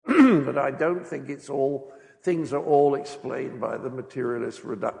but I don't think things are all explained by the materialist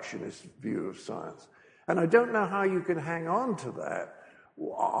reductionist view of science. And I don't know how you can hang on to that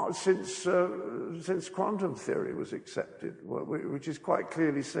since quantum theory was accepted, which is quite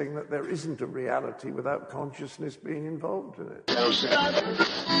clearly saying that there isn't a reality without consciousness being involved in it.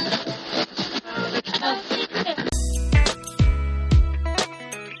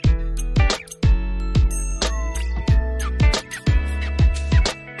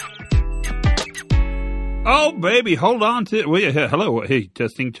 Oh, baby, hold on to it. Wait, hello. Hey,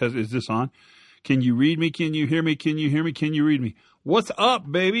 testing. Is this on? Can you read me? Can you hear me? Can you hear me? Can you read me? What's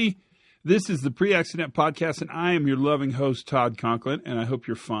up, baby? This is the Pre-Accident Podcast, and I am your loving host, Todd Conklin, and I hope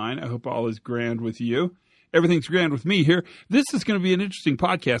you're fine. I hope all is grand with you. Everything's grand with me here. This is going to be an interesting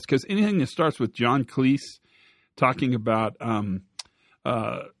podcast because anything that starts with John Cleese talking about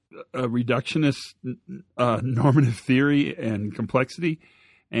a reductionist normative theory and complexity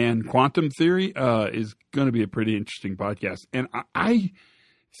and quantum theory is going to be a pretty interesting podcast. And I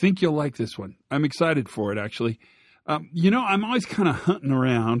think you'll like this one. I'm excited for it, actually. I'm always kind of hunting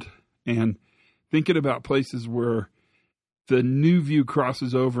around and thinking about places where the new view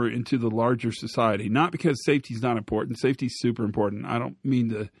crosses over into the larger society. Not because safety is not important. Safety is super important. I don't mean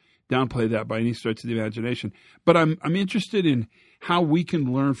to downplay that by any stretch of the imagination. But I'm interested in how we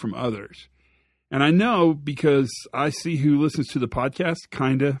can learn from others. And I know because I see who listens to the podcast,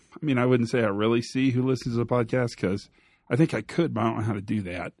 kind of. I mean, I wouldn't say I really see who listens to the podcast because I think I could, but I don't know how to do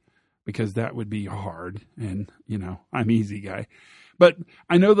that because that would be hard. And, I'm an easy guy. But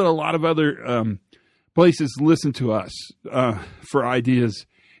I know that a lot of other places listen to us for ideas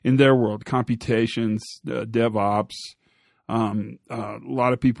in their world, computations, DevOps, a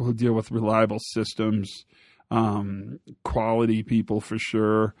lot of people who deal with reliable systems, quality people for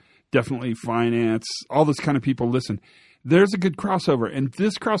sure. Definitely finance, all those kind of people listen. There's a good crossover. And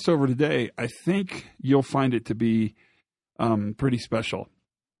this crossover today, I think you'll find it to be pretty special.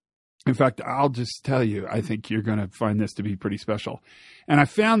 In fact, I'll just tell you, I think you're going to find this to be pretty special. And I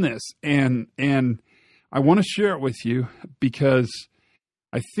found this, and I want to share it with you because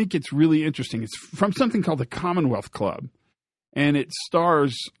I think it's really interesting. It's from something called the Commonwealth Club, and it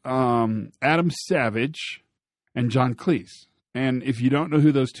stars Adam Savage and John Cleese. And if you don't know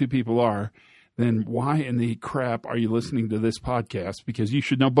who those two people are, then why in the crap are you listening to this podcast? Because you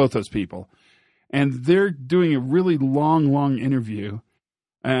should know both those people. And they're doing a really long interview.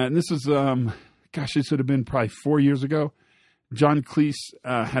 And this is, this would have been probably 4 years ago. John Cleese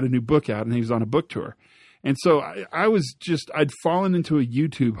had a new book out, and he was on a book tour. And so I'd fallen into a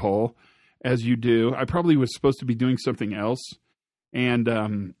YouTube hole, as you do. I probably was supposed to be doing something else. And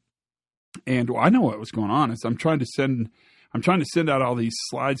I know what was going on. I'm trying to send out all these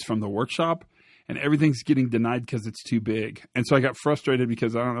slides from the workshop, and everything's getting denied because it's too big. And so I got frustrated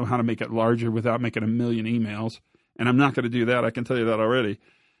because I don't know how to make it larger without making a million emails. And I'm not going to do that. I can tell you that already.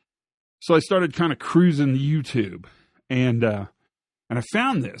 So I started kind of cruising YouTube, and I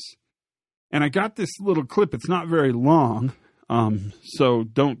found this. And I got this little clip. It's not very long, so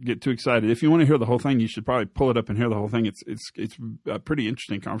don't get too excited. If you want to hear the whole thing, you should probably pull it up and hear the whole thing. It's a pretty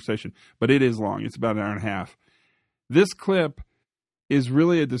interesting conversation, but it is long. It's about an hour and a half. This clip is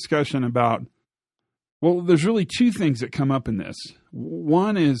really a discussion about, well, there's really two things that come up in this.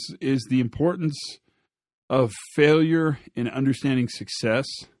 One is the importance of failure in understanding success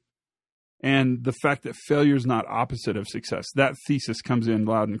and the fact that failure is not opposite of success. That thesis comes in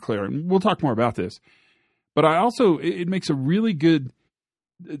loud and clear, and we'll talk more about this. But it makes a really good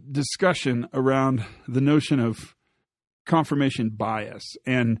discussion around the notion of confirmation bias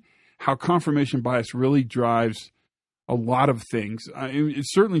and how confirmation bias really drives a lot of things. It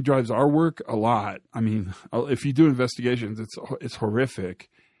certainly drives our work a lot. I mean, if you do investigations, it's horrific.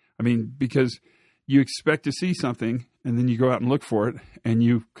 I mean, because you expect to see something and then you go out and look for it and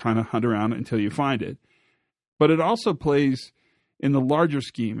you kind of hunt around until you find it. But it also plays in the larger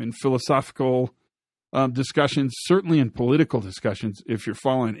scheme in philosophical discussions, certainly in political discussions, if you're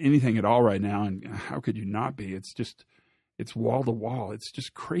following anything at all right now. And how could you not be? It's wall to wall. It's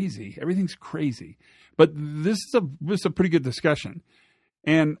just crazy. Everything's crazy. But this is a pretty good discussion.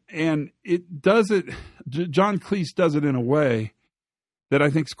 And it does it, John Cleese does it in a way that I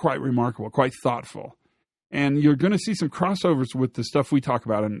think is quite remarkable, quite thoughtful. And you're going to see some crossovers with the stuff we talk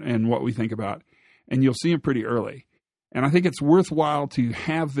about and what we think about. And you'll see them pretty early. And I think it's worthwhile to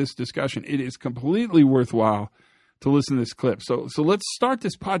have this discussion. It is completely worthwhile to listen to this clip. So let's start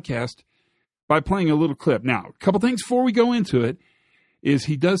this podcast by playing a little clip. Now, a couple things before we go into it is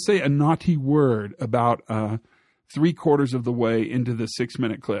he does say a naughty word about 3/4 of the way into the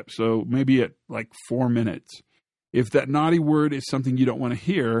 6-minute clip. So maybe at like 4 minutes. If that naughty word is something you don't want to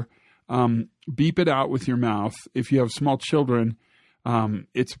hear, beep it out with your mouth. If you have small children,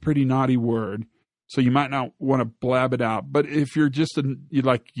 it's a pretty naughty word, so you might not want to blab it out. But if you're just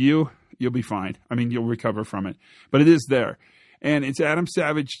you'll be fine. I mean, you'll recover from it. But it is there. And it's Adam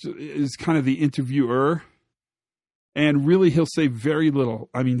Savage is kind of the interviewer. And really, he'll say very little.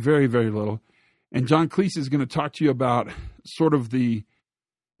 I mean, very, very little. And John Cleese is going to talk to you about sort of the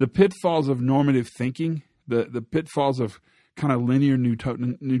pitfalls of normative thinking, the pitfalls of kind of linear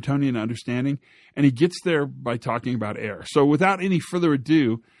Newtonian understanding. And he gets there by talking about air. So without any further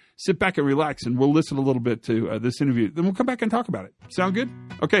ado, sit back and relax, and we'll listen a little bit to this interview. Then we'll come back and talk about it. Sound good?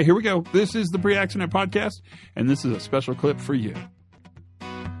 Okay, here we go. This is the Pre-Accident Podcast, and this is a special clip for you.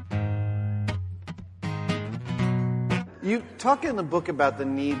 You talk in the book about the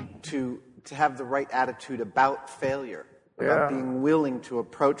need to have the right attitude about failure, about being willing to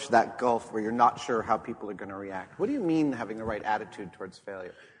approach that gulf where you're not sure how people are going to react. What do you mean having the right attitude towards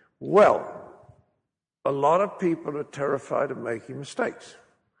failure? Well, a lot of people are terrified of making mistakes.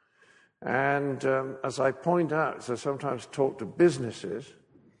 And as I point out, as I sometimes talk to businesses,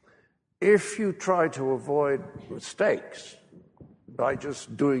 if you try to avoid mistakes by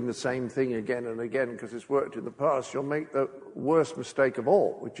just doing the same thing again and again because it's worked in the past, you'll make the worst mistake of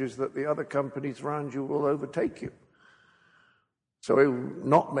all, which is that the other companies around you will overtake you. So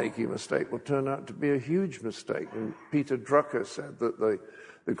not making a mistake will turn out to be a huge mistake. And Peter Drucker said that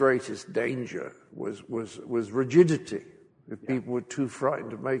the greatest danger was rigidity, if people were too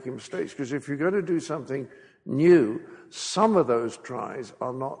frightened of making mistakes. Because if you're going to do something new, some of those tries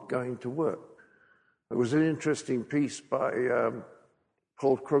are not going to work. There was an interesting piece by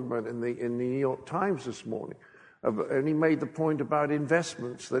Paul Krugman in the New York Times this morning, and he made the point about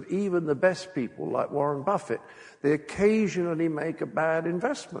investments, that even the best people, like Warren Buffett, they occasionally make a bad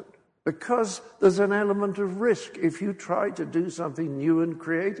investment because there's an element of risk if you try to do something new and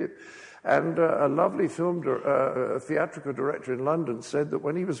creative. And a lovely theatrical director in London said that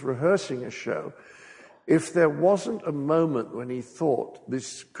when he was rehearsing a show, if there wasn't a moment when he thought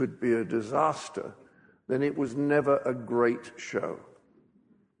this could be a disaster, then it was never a great show.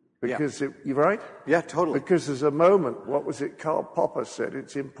 Because you're right? Yeah, totally. Because there's a moment, what was it Karl Popper said,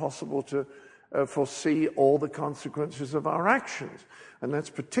 it's impossible to foresee all the consequences of our actions. And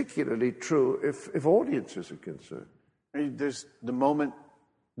that's particularly true if audiences are concerned. There's the moment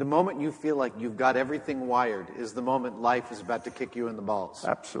you feel like you've got everything wired is the moment life is about to kick you in the balls.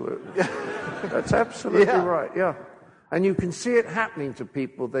 Absolutely. That's absolutely right, yeah. And you can see it happening to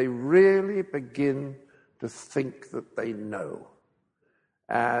people. They really begin to think that they know.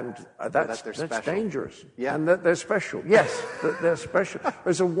 And that's dangerous. Yeah. And that they're special. Yes, that they're special.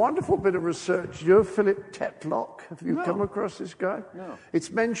 There's a wonderful bit of research. You know Philip Tetlock? Have you come across this guy? No. It's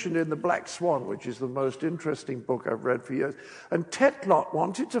mentioned in The Black Swan, which is the most interesting book I've read for years. And Tetlock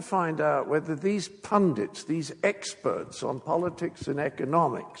wanted to find out whether these pundits, these experts on politics and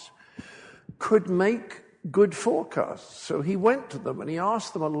economics, could make good forecasts. So he went to them and he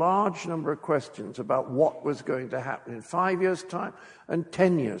asked them a large number of questions about what was going to happen in 5 years' time and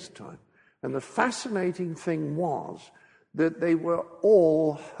 10 years' time. And the fascinating thing was that they were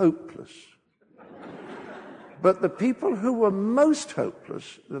all hopeless. But the people who were most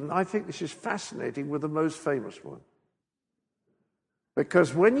hopeless, and I think this is fascinating, were the most famous ones.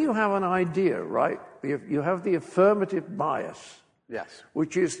 Because when you have an idea, right, you have the affirmative bias. Yes.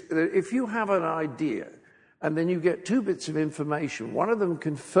 Which is that if you have an idea, and then you get two bits of information, one of them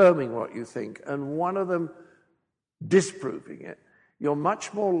confirming what you think and one of them disproving it, you're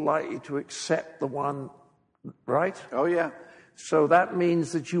much more likely to accept the one, right? Oh, yeah. So that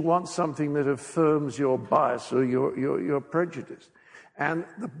means that you want something that affirms your bias or your prejudice. And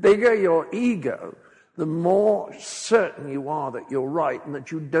the bigger your ego, the more certain you are that you're right and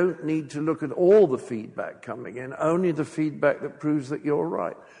that you don't need to look at all the feedback coming in, only the feedback that proves that you're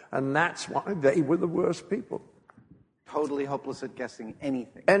right. And that's why they were the worst people. Totally hopeless at guessing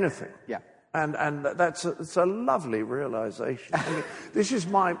anything. Anything. Yeah. And it's a lovely realization. I mean, this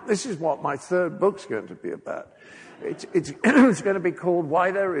is what my third book's going to be about. It's going to be called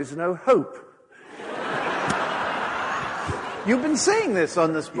Why There Is No Hope. You've been saying this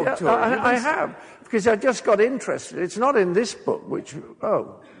on this book tour. I have, because I just got interested. It's not in this book,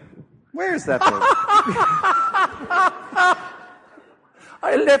 Where is that book?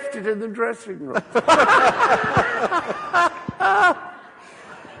 I left it in the dressing room.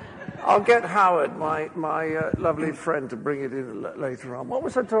 I'll get Howard, my lovely friend, to bring it in later on. What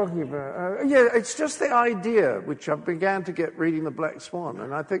was I talking about? Yeah, it's just the idea, which I began to get reading The Black Swan,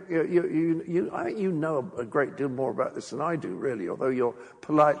 and I think I think you know a great deal more about this than I do, really, although you're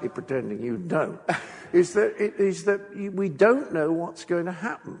politely pretending you don't, is that we don't know what's going to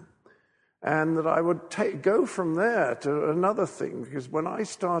happen. And that I would go from there to another thing, because when I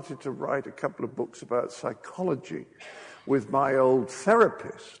started to write a couple of books about psychology with my old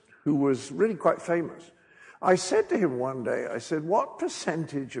therapist, who was really quite famous, I said to him one day, I said, what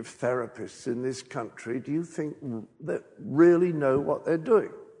percentage of therapists in this country do you think that really know what they're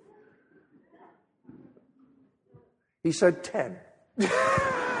doing? He said 10.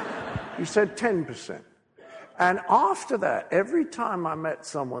 He said 10%. And after that, every time I met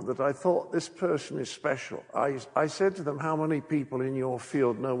someone that I thought this person is special, I said to them, how many people in your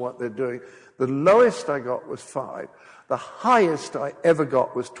field know what they're doing? The lowest I got was 5. The highest I ever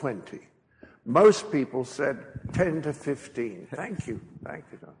got was 20. Most people said 10 to 15. Thank you. Thank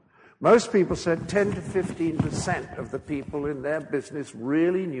you, Don. Most people said 10 to 15% of the people in their business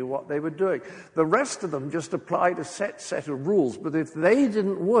really knew what they were doing. The rest of them just applied a set of rules. But if they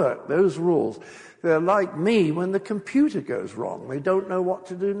didn't work, those rules, they're like me when the computer goes wrong. They don't know what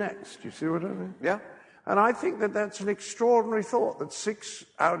to do next. You see what I mean? Yeah. And I think that that's an extraordinary thought, that 6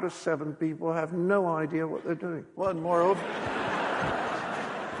 out of 7 people have no idea what they're doing. Well, and moreover...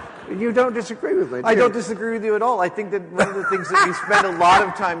 You don't disagree with me, do I you? don't disagree with you at all. I think that one of the things that we spend a lot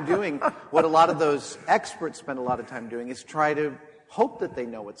of time doing, what a lot of those experts spend a lot of time doing, is try to hope that they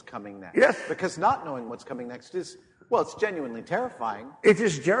know what's coming next. Yes. Because not knowing what's coming next is, well, it's genuinely terrifying. It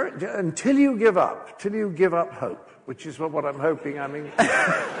is until you give up hope, which is what I'm hoping,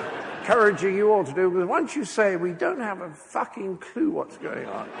 encouraging you all to do. Because once you say, we don't have a fucking clue what's going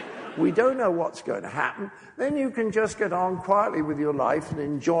on, we don't know what's going to happen, then you can just get on quietly with your life and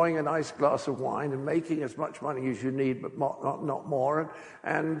enjoying a nice glass of wine and making as much money as you need, but not more.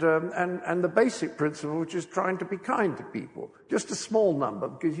 And the basic principle, which is trying to be kind to people. Just a small number,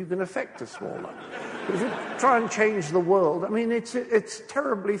 because you can affect a small number. If you try and change the world, it's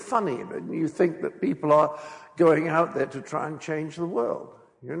terribly funny that you think that people are going out there to try and change the world.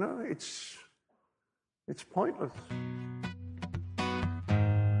 You know, it's pointless.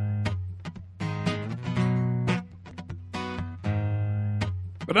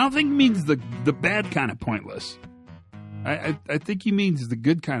 But I don't think he means the bad kind of pointless. I think he means the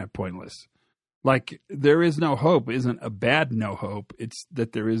good kind of pointless. Like, there is no hope isn't a bad no hope. It's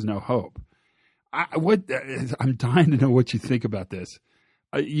that there is no hope. I'm dying to know what you think about this.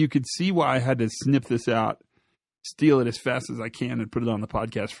 You could see why I had to snip this out, steal it as fast as I can, and put it on the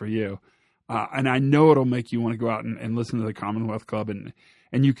podcast for you. And I know it'll make you want to go out and listen to the Commonwealth Club.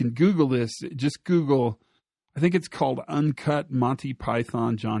 And you can Google this. Just Google, I think it's called Uncut Monty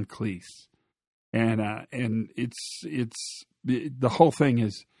Python John Cleese. And it's the whole thing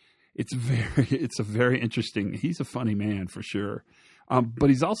is, it's a very interesting, he's a funny man for sure. But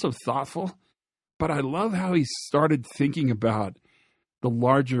he's also thoughtful. But I love how he started thinking about the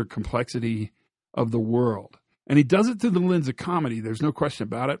larger complexity of the world. And he does it through the lens of comedy. There's no question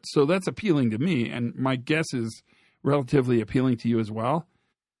about it. So that's appealing to me. And my guess is relatively appealing to you as well.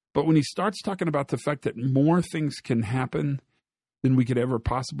 But when he starts talking about the fact that more things can happen than we could ever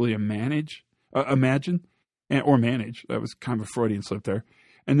possibly imagine, or manage, that was kind of a Freudian slip there.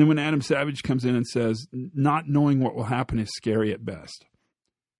 And then when Adam Savage comes in and says, not knowing what will happen is scary at best.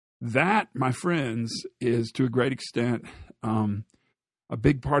 That, my friends, is to a great extent a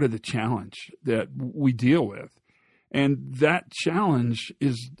big part of the challenge that we deal with. And that challenge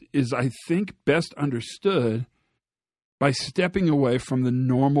is I think, best understood by stepping away from the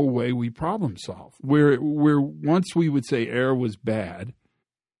normal way we problem solve. Where once we would say error was bad,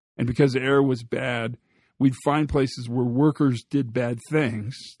 and because error was bad, we'd find places where workers did bad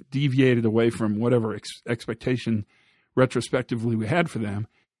things, deviated away from whatever expectation retrospectively we had for them,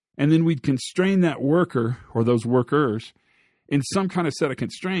 and then we'd constrain that worker or those workers in some kind of set of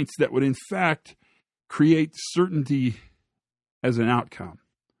constraints that would in fact create certainty as an outcome.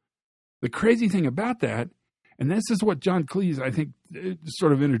 The crazy thing about that, and this is what John Cleese, I think,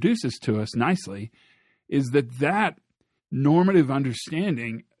 sort of introduces to us nicely, is that normative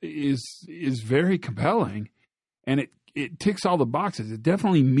understanding is very compelling, and it ticks all the boxes. It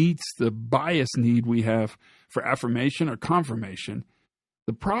definitely meets the bias need we have for affirmation or confirmation.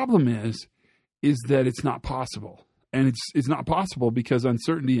 The problem is that it's not possible. And it's not possible because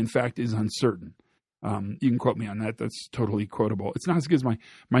uncertainty, in fact, is uncertain. You can quote me on that. That's totally quotable. It's not as good as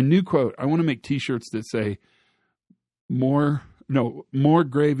my new quote. I want to make T-shirts that say more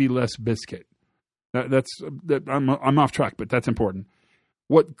gravy, less biscuit. I'm off track, but that's important.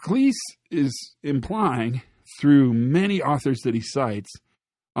 What Cleese is implying through many authors that he cites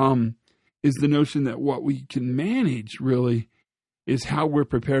is the notion that what we can manage really is how we're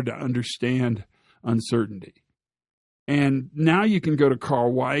prepared to understand uncertainty. And now you can go to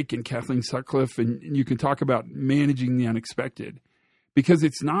Carl Weick and Kathleen Sutcliffe and you can talk about managing the unexpected, because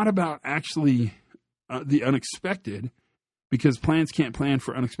it's not about actually the unexpected, because plans can't plan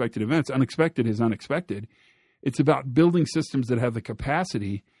for unexpected events. Unexpected is unexpected. It's about building systems that have the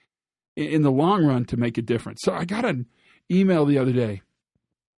capacity in the long run to make a difference. So I got an email the other day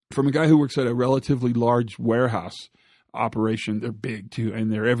from a guy who works at a relatively large warehouse operation. They're big too,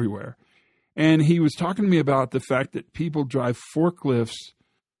 and they're everywhere. And he was talking to me about the fact that people drive forklifts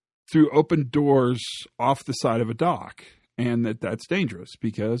through open doors off the side of a dock, and that's dangerous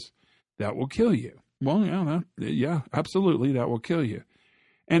because that will kill you. Well, yeah, absolutely, that will kill you.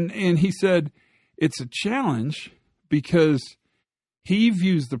 And he said it's a challenge because he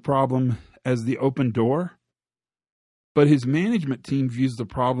views the problem as the open door, but his management team views the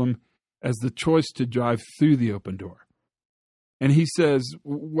problem as the choice to drive through the open door. And he says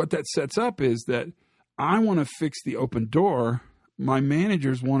what that sets up is that I want to fix the open door. My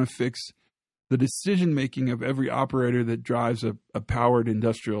managers want to fix the decision-making of every operator that drives a powered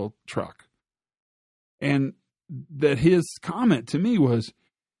industrial truck. And that his comment to me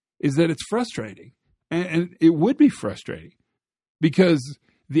is that it's frustrating. And it would be frustrating because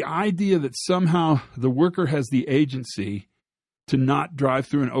the idea that somehow the worker has the agency to not drive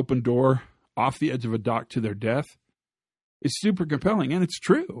through an open door off the edge of a dock to their death is super compelling, and it's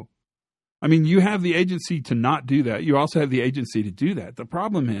true. I mean, you have the agency to not do that. You also have the agency to do that. The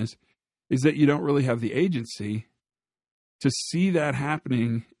problem is that you don't really have the agency to see that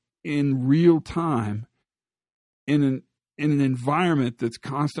happening in real time in an environment that's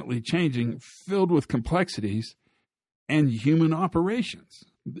constantly changing, filled with complexities and human operations.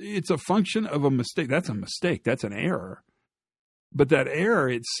 It's a function of a mistake. That's a mistake. That's an error. But that error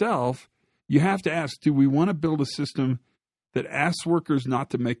itself, you have to ask, do we want to build a system that asks workers not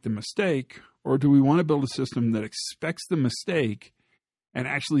to make the mistake, or do we want to build a system that expects the mistake and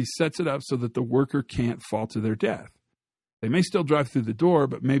actually sets it up so that the worker can't fall to their death? They may still drive through the door,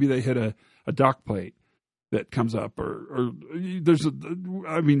 but maybe they hit a dock plate that comes up, or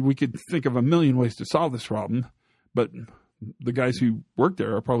we could think of a million ways to solve this problem, but the guys who work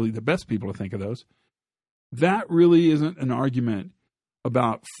there are probably the best people to think of those. That really isn't an argument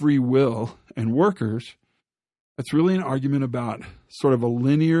about free will and workers. It's really an argument about sort of a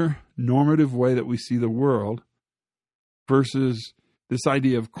linear, normative way that we see the world versus this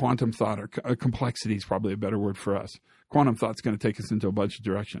idea of quantum thought, or complexity is probably a better word for us. Quantum thought's going to take us into a bunch of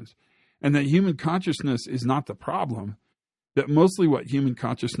directions. And that human consciousness is not the problem, that mostly what human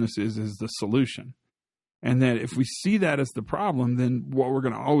consciousness is the solution. And that if we see that as the problem, then what we're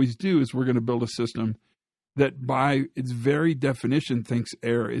going to always do is we're going to build a system that by its very definition thinks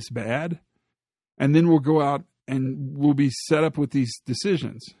error is bad. And then we'll go out and we'll be set up with these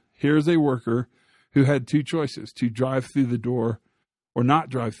decisions. Here's a worker who had two choices, to drive through the door or not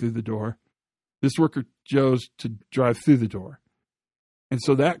drive through the door. This worker chose to drive through the door. And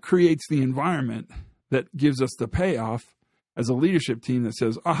so that creates the environment that gives us the payoff as a leadership team that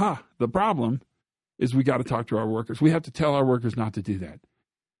says, aha, the problem is we got to talk to our workers. We have to tell our workers not to do that.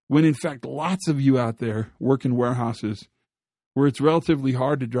 When in fact, lots of you out there work in warehouses where it's relatively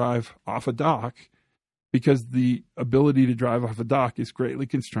hard to drive off a dock because the ability to drive off a dock is greatly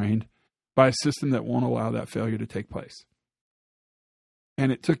constrained by a system that won't allow that failure to take place.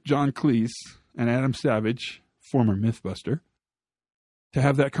 And it took John Cleese and Adam Savage, former Mythbuster, to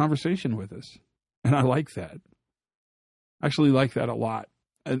have that conversation with us. And I like that. I actually like that a lot.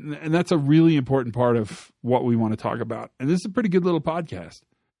 And that's a really important part of what we want to talk about. And this is a pretty good little podcast.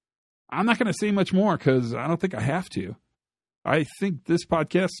 I'm not going to say much more because I don't think I have to. I think this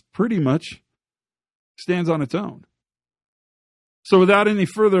podcast pretty much stands on its own. So without any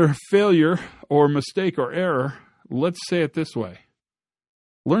further failure or mistake or error, let's say it this way.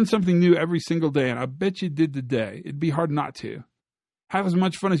 Learn something new every single day, and I bet you did today. It'd be hard not to. Have as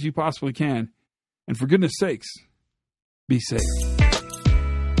much fun as you possibly can. And for goodness sakes, be safe.